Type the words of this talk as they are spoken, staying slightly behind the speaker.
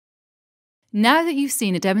Now that you've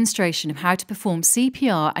seen a demonstration of how to perform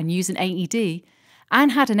CPR and use an AED,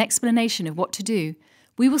 and had an explanation of what to do,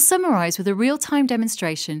 we will summarise with a real-time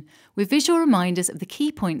demonstration with visual reminders of the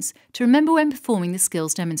key points to remember when performing the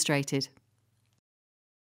skills demonstrated.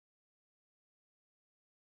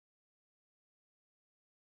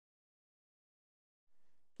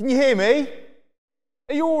 Can you hear me?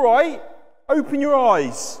 Are you all right? Open your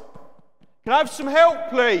eyes. Can I have some help,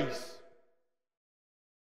 please?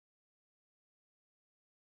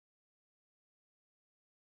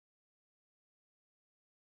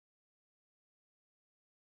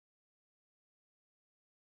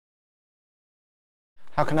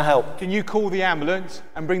 How can I help? Can you call the ambulance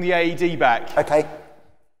and bring the AED back? Okay.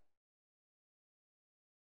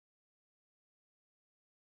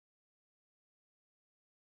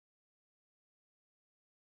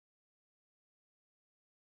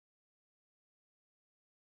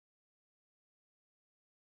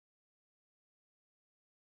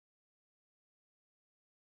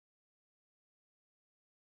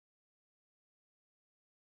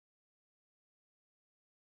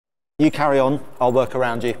 You carry on, I'll work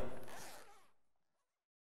around you.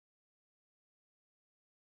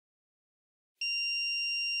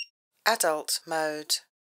 Adult mode.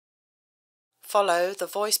 Follow the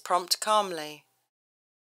voice prompt calmly.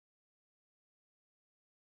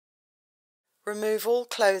 Remove all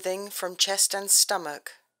clothing from chest and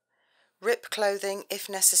stomach. Rip clothing if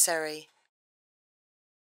necessary.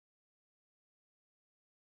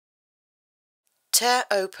 Tear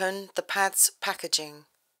open the pad's packaging.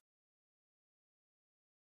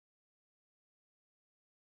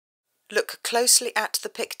 Look closely at the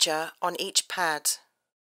picture on each pad.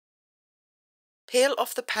 Peel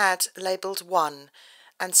off the pad labelled 1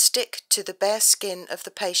 and stick to the bare skin of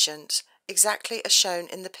the patient, exactly as shown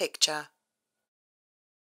in the picture.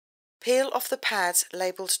 Peel off the pad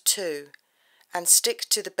labelled 2 and stick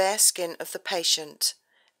to the bare skin of the patient,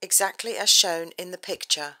 exactly as shown in the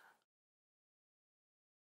picture.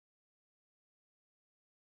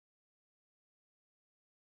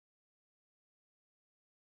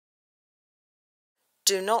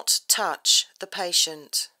 Do not touch the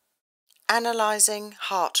patient. Analysing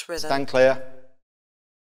heart rhythm. Stand clear.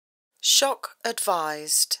 Shock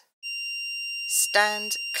advised.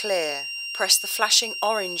 Stand clear. Press the flashing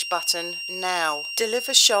orange button now.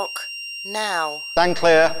 Deliver shock now. Stand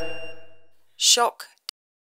clear. Shock